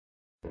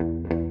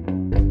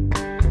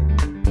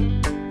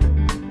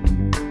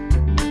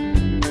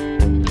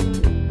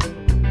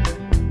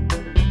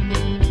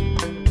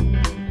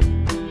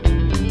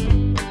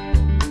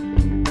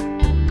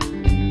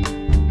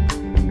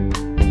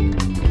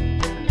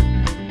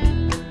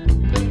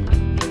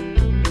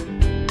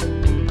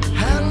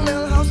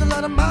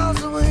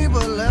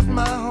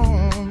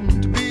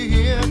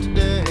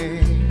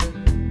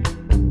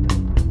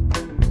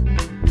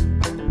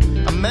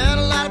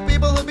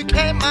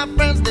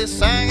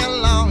sang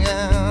along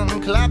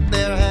and clapped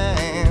their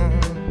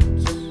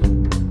hands.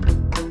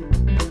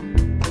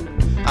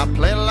 I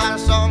played a lot of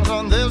songs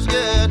on this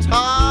guitar,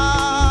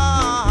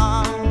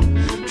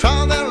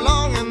 traveled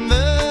long and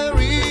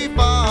very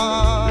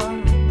far.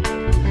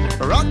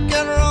 Rock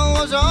and roll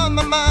was on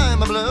my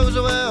mind, my blues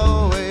were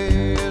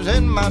always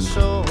in my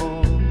soul.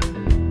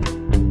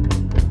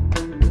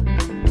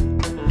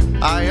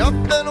 I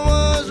often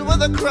was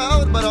with a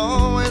crowd, but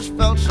always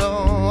felt so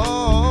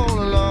all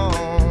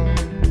alone.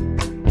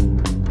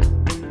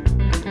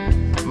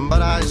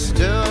 But I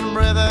stood and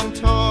breathed and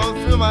tore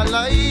through my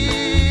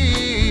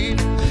life.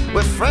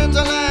 With friends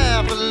I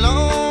laughed,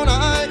 alone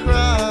I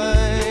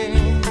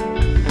cried.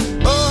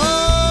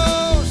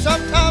 Oh,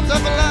 sometimes I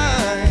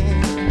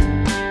blind.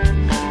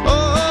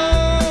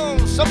 Oh,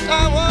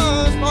 sometimes I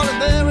was falling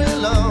very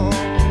low.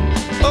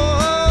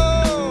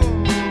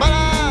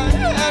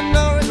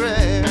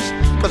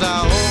 Cause I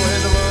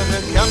always was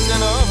the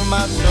captain of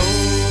my soul.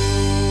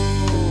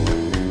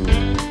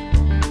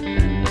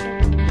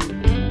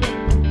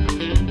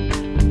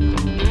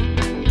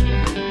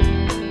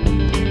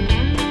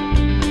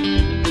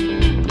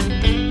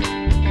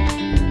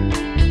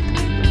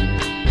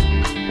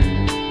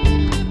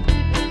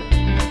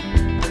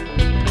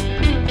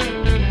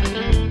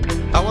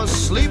 I was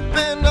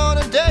sleeping on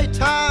the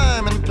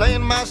daytime and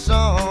playing my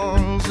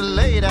songs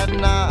late at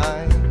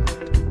night.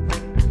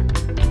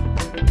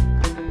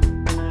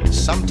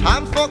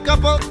 Sometimes for a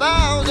couple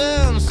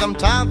thousand,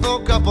 sometimes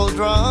for a couple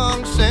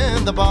drunks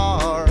in the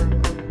bar.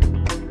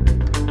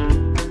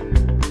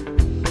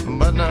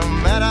 But no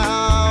matter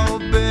how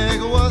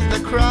big was the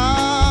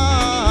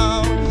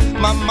crowd,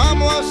 my mom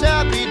was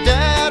happy,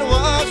 dad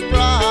was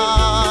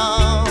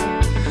proud.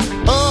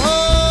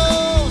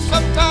 Oh,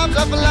 sometimes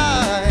I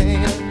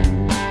blind.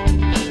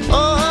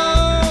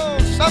 Oh,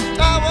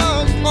 sometimes I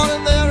was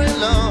falling very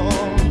low.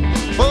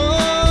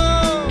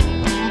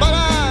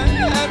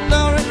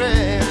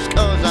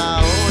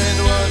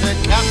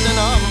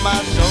 My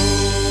soul.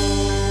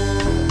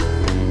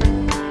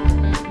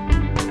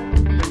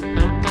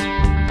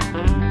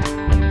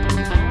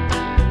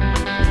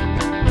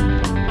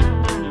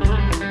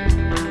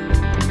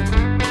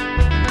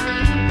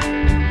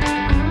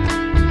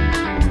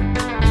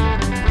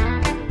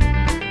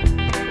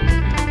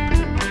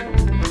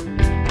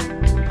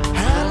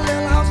 Had a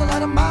little house a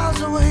lot of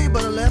miles away,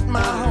 but I left my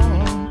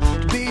home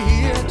to be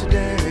here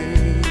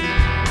today.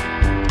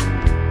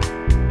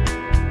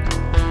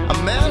 I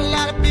met a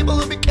lot of people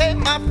who became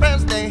my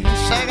friends. They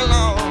sang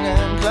along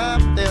and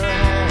clapped their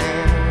hands.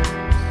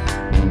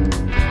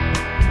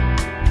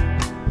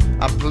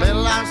 I played a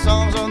lot of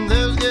songs on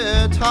this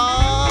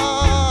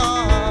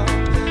guitar,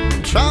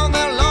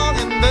 traveled long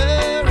and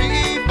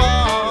very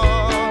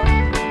far.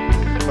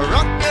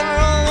 Rock and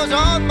roll was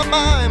on my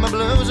mind, my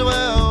blues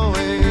were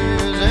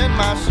always in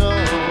my soul.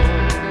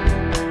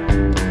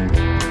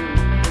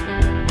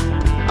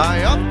 I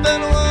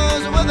often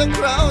was with the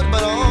crowd,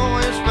 but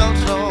always felt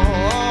so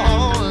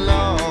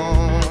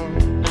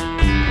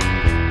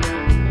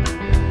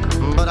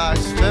I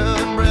stood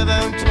and breathed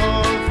and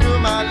tore through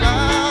my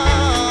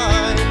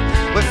life.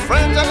 With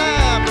friends